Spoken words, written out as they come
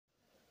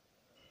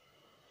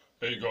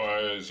Hey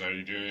guys, how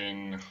you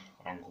doing?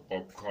 Uncle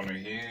Bob Connor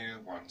here,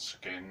 once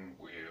again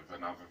with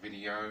another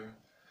video,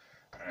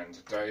 and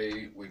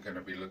today we're going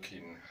to be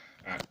looking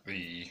at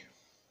the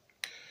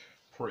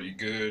pretty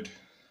good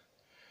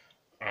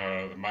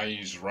The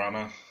Maze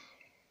Runner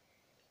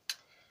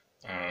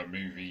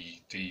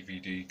movie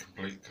DVD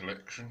complete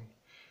collection,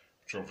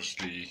 which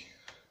obviously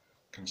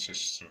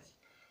consists of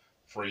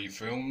 3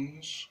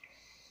 films,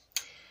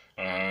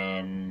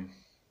 and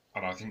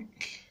I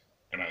think,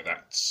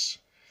 that's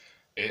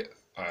it.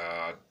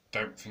 I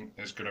don't think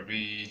there's going to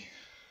be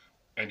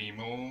any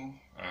more.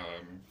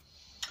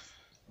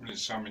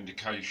 There's some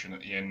indication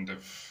at the end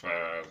of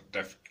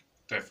Death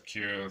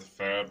Cure, the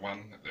third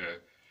one, that there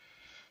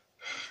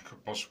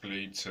could possibly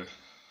lead to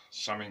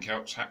something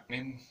else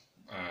happening,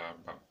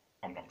 but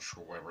I'm not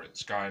sure whether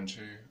it's going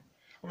to.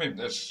 I mean,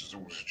 there's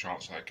always a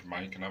chance they can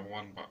make another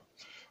one, but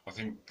I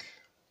think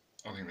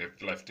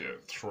they've left it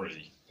at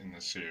 3 in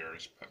the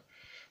series. But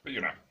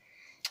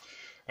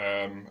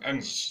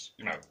and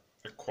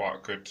they're quite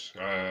a good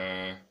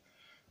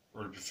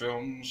group of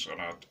films,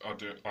 and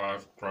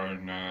I've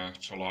grown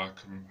to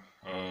like them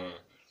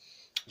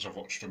as I've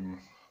watched them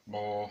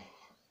more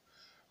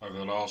over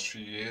the last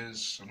few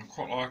years, and I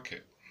quite like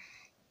it.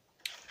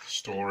 The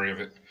story of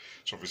it,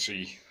 it's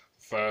obviously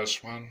the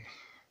first one,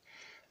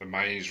 The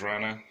Maze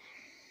Runner,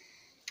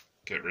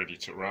 Get Ready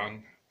to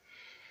Run,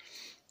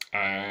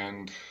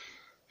 and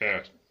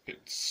yeah,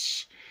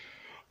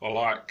 I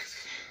like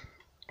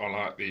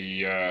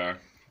the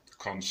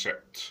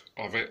concept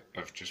of it,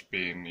 of just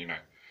being,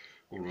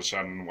 all of a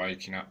sudden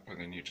waking up and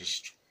then you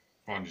just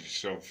find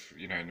yourself,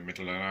 in the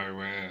middle of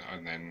nowhere,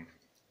 and then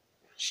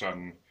all of a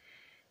sudden you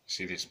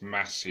see this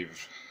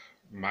massive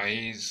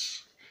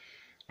maze.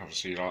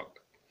 Obviously, like,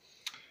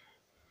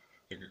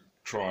 they're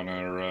trying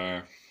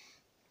to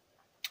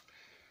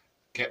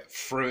get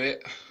through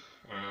it.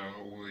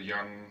 All the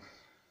young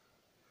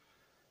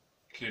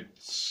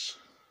kids,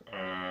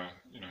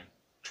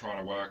 trying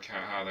to work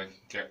out how they can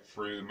get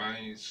through the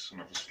maze,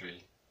 and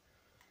obviously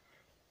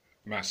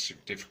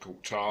massive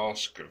difficult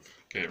task of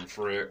getting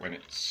through it when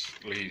it's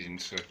leading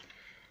to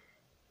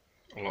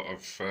a lot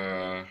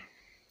of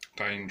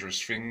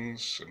dangerous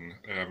things, and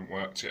they haven't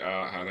worked it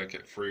out how they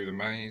get through the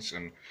maze.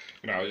 And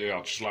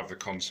I just love the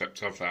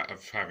concept of that,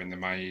 of having the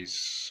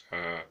maze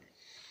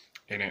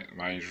in it, the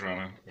Maze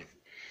Runner.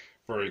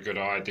 Very good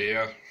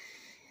idea,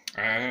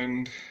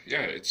 and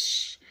yeah,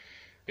 it's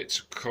a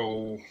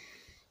cool,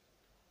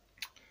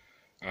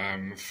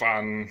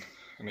 fun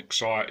and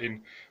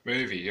exciting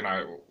movie.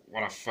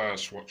 When I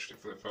first watched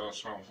it for the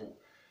first time, I thought,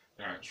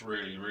 it's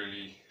really,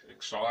 really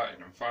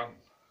exciting and fun,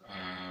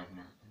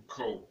 and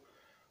cool,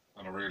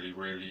 and I really,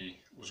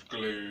 really was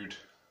glued,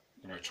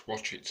 to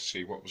watch it, to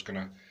see what was going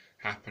to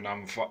happen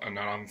and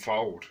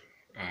unfold.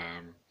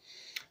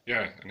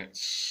 Yeah, and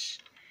it's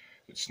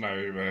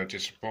no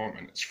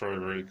disappointment. It's very,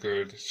 very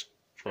good. It's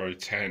very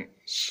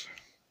tense,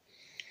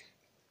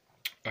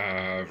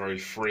 very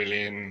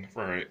thrilling,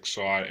 very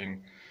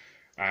exciting,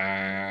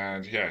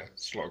 and yeah,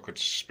 it's a lot of good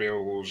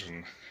spills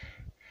and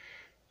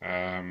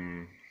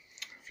a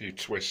few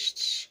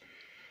twists,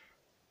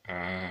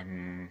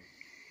 and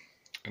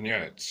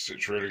yeah,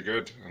 it's really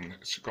good, and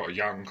it's got a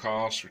young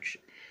cast which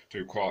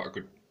do quite a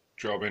good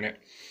job in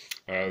it.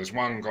 There's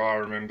one guy I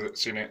remember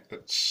that's in it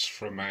that's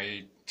from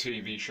a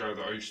TV show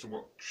that I used to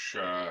watch.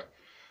 I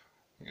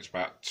think it's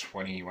about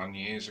 21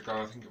 years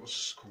ago. I think it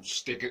was called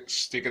Stig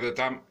of the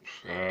Dump.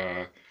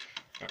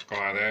 That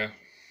guy there,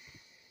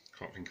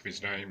 can't think of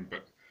his name,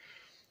 but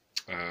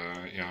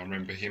yeah, I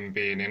remember him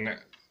being in it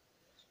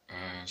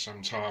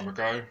some time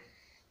ago.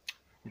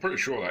 I'm pretty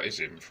sure that is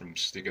him from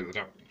Stig of the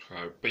Dump,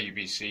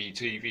 BBC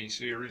TV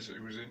series that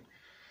he was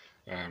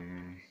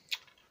in.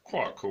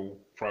 Quite a cool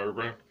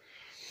programme.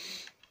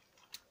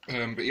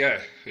 But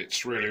yeah,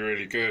 it's really,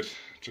 really good.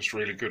 Just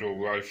really good all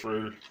the way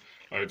through.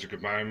 Loads of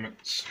good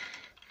moments.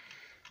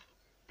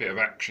 Bit of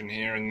action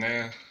here and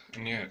there.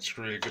 And yeah, it's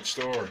a really good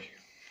story.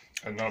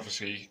 And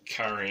obviously,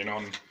 carrying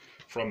on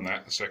from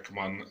that, the second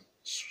one,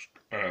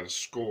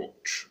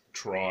 Scorch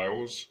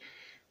Trials,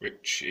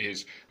 which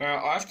is...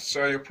 Now, I have to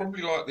say, I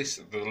probably like this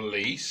the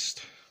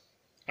least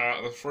out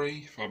of the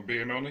 3, if I'm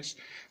being honest.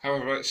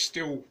 However, it's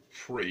still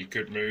a pretty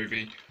good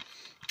movie.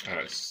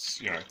 It's,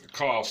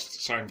 the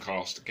same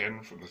cast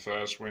again from the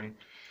first one.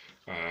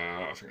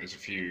 I think there's a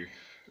few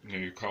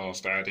new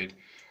cast added,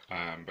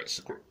 but it's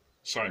the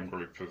same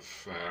group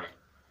of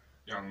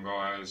young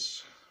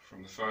guys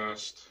from the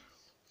first.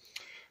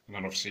 And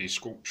then obviously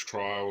Scorch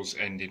Trials,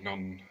 ending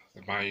on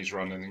the Maze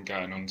Run and then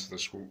going on to the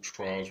Scorch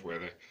Trials, where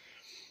they're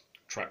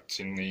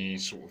trapped in the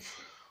sort of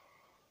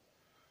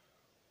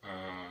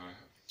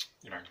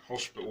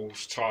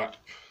hospitals type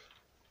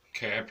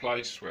care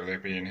place where they're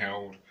being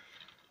held.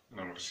 And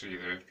then obviously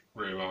they've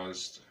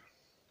realised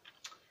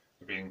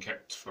they're being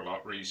kept for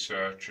like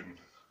research and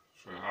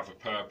for other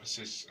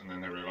purposes, and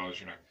then they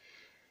realise,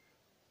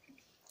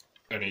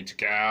 they need to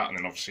get out, and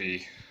then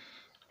obviously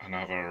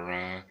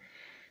another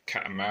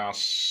cat and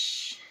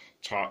mouse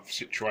type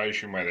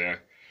situation where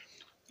they're,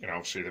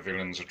 obviously the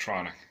villains are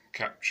trying to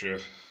capture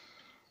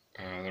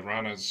the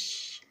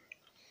runners,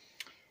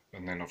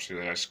 and then obviously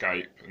they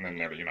escape, and then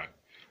they're, you know,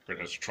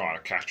 they're trying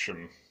to catch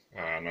them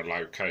and they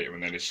locate them,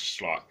 and then it's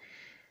just like,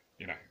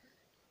 you know,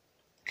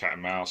 cat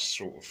and mouse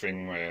sort of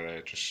thing where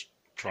they're just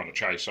trying to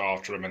chase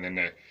after them, and then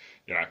they're,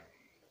 you know,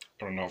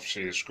 and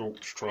obviously the Scorch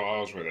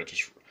trials where they're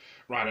just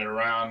running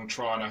around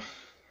trying to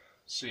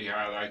see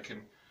how they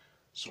can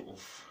sort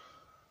of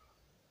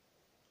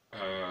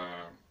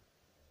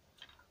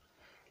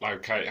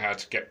locate how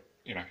to get,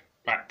 you know,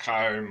 back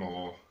home,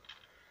 or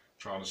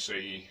trying to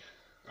see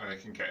how they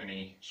can get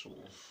any sort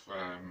of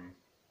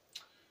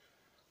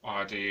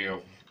idea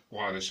of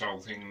why this whole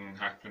thing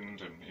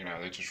happened. And you know,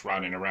 they're just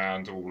running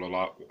around all a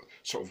lot,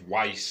 sort of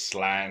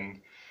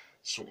wasteland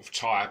sort of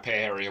type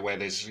area where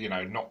there's, you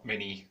know, not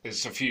many,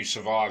 there's a few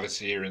survivors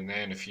here and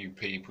there and a few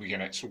people, you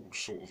know, it's all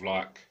sort of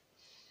like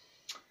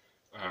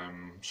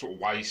sort of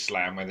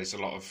wasteland where there's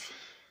a lot of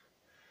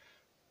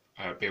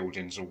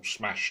buildings all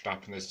smashed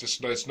up, and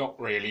there's not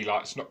really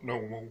like, it's not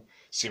normal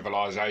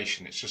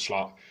civilization, it's just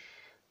like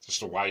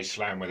just a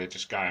wasteland where they're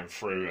just going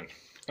through.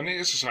 And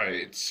as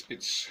I say,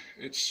 it's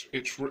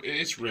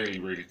really,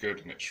 really good,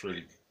 and it's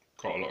really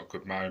got a lot of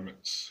good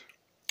moments,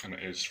 and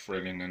it is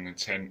thrilling and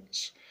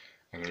intense,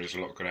 and there is a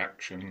lot of good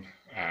action,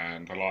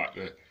 and I like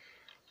the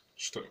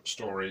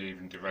story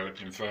even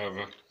developing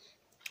further,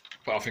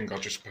 but I think I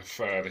just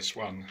prefer this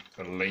one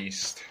the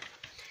least.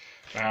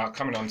 Now,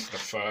 coming on to the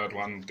third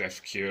one,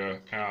 Death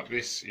Cure. Now,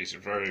 this is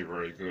very,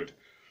 very good.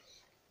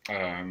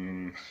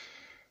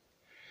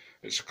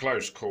 It's a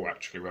close call,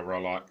 actually, whether I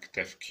like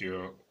Death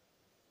Cure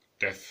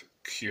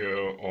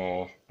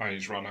or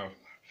Maze Runner,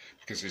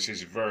 because this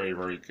is very,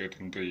 very good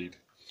indeed,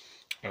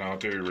 and I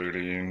do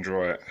really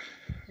enjoy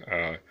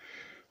it.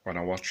 When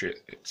I watch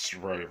it, it's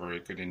very, very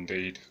good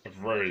indeed. A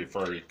very,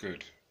 very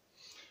good,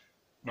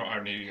 not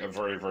only a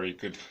very, very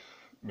good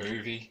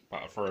movie,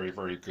 but a very,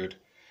 very good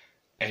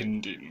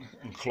ending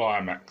and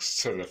climax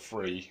to the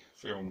three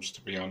films,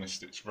 to be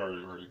honest. It's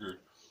very, very good.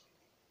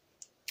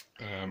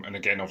 And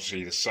again,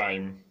 obviously the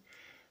same,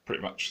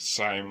 pretty much the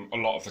same, a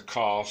lot of the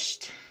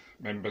cast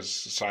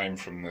members the same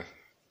from the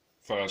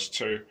first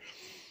two,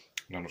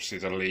 and obviously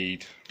the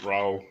lead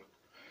role,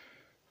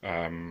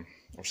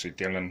 obviously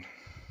Dylan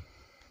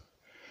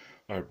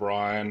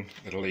O'Brien,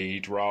 the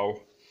lead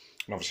role,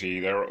 and obviously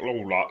they're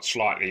all like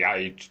slightly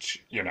aged,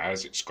 you know,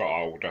 as it's got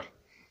older.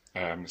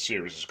 The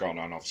series has gone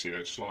on, obviously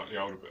they're slightly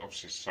older, but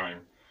obviously the same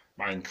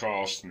main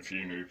cast and a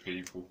few new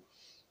people.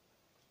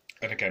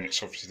 And again,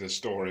 it's obviously the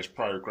story's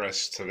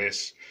progress to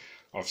this,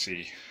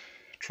 obviously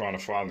trying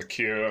to find the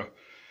cure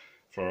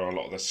for a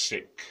lot of the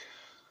sick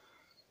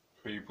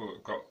people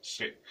that got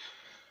sick,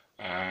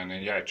 and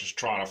then, yeah, just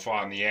trying to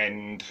find the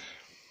end,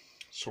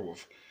 sort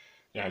of,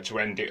 you know, to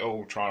end it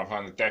all, trying to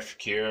find the death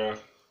cure,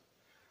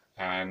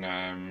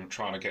 and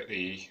trying to get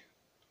the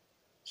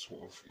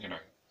sort of, you know,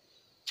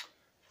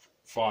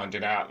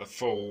 finding out the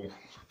full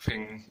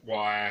thing,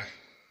 why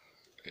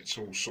it's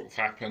all sort of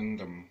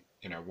happened, and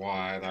you know,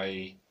 why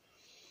they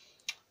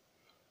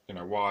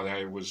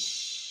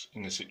was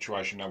in the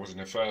situation they was in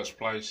the first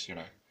place, you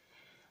know,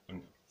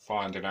 and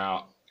finding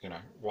out, you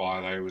know,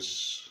 why they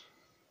was,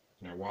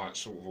 you know, why it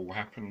sort of all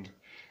happened,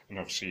 and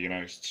obviously, you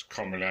know, it's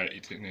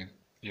culminated in,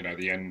 you know,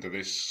 the end of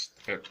this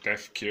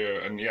death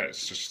cure. And yeah,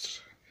 it's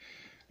just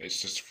a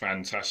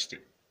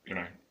fantastic, you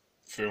know,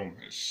 film.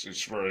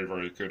 It's very,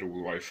 very good all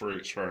the way through.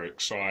 It's very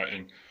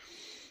exciting.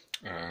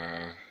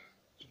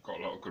 It's got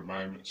a lot of good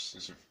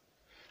moments.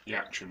 The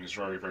action is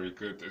very, very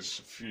good. There's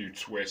a few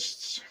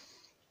twists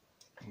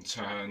and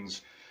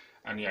turns,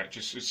 and yeah,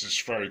 it's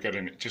just very good,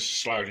 and it just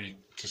slowly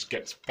just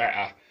gets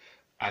better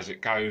as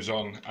it goes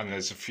on. And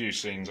there's a few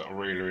scenes that I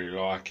really, really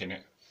like in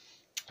it.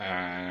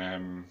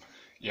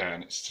 Yeah,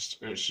 and it's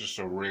just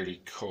a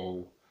really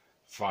cool,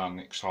 fun,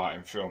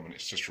 exciting film, and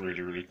it's just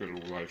really, really good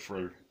all the way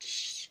through.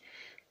 Just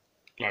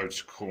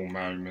loads of cool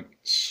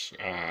moments.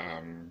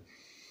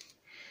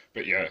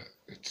 But yeah,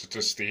 it's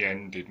just the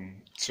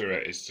ending to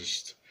it is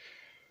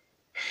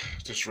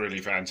just really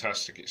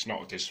fantastic. It's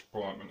not a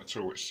disappointment at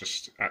all. It's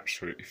just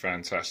absolutely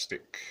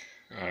fantastic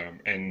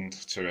end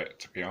to it,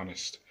 to be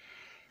honest.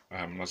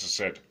 As I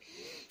said,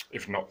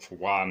 if not for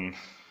one,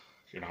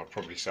 you know, I'd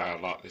probably say I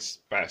like this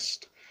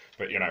best.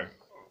 But you know,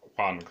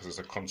 one, because there's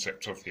a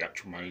concept of the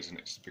actual maze and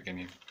it's the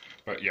beginning.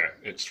 But yeah,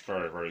 it's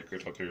very, very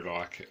good. I do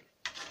like it.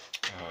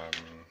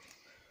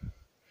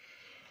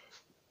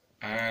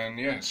 And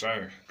yeah,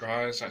 so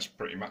guys, that's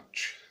pretty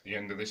much the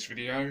end of this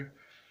video.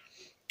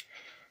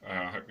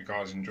 I hope you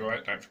guys enjoy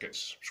it. Don't forget to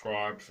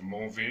subscribe for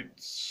more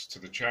vids to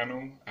the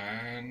channel,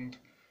 and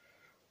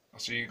I'll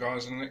see you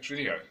guys in the next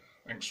video.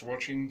 Thanks for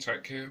watching,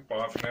 take care,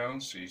 bye for now,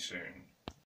 see you soon.